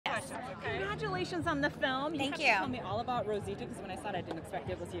congratulations on the film. Thank you. You have to tell me all about Rosita, because when I saw it, I didn't expect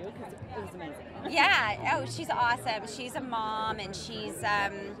it was you, because it was amazing. Yeah. Oh, she's awesome. She's a mom, and she's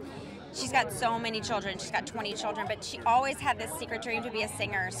got so many children. She's got 20 children, but she always had this secret dream to be a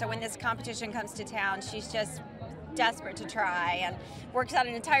singer. So when this competition comes to town, she's just desperate to try and works out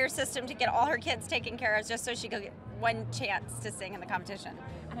an entire system to get all her kids taken care of just so she could get one chance to sing in the competition.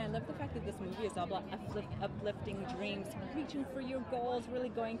 And I love the fact that this movie is all about uplifting dreams, reaching for your goals, really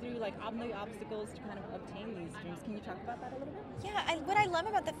going through like all the obstacles to kind of obtain these dreams. Can you talk about that a little bit? Yeah, what I love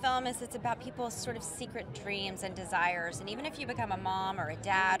about the film is it's about people's sort of secret dreams and desires. And even if you become a mom or a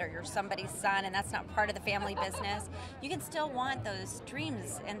dad or you're somebody's son and that's not part of the family business, you can still want those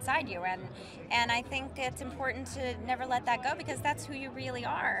dreams inside you. And I think it's important to never let that go, because that's who you really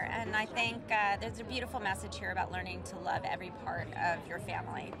are. And I think there's a beautiful message here about learning to love every part of your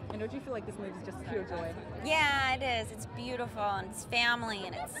family. And don't you feel like this movie is just pure joy? Yeah, it is. It's beautiful, and it's family,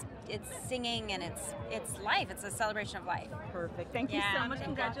 and it's singing, and it's life. It's a celebration of life. Perfect. Thank you so much.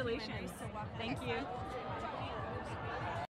 Congratulations. Thank you.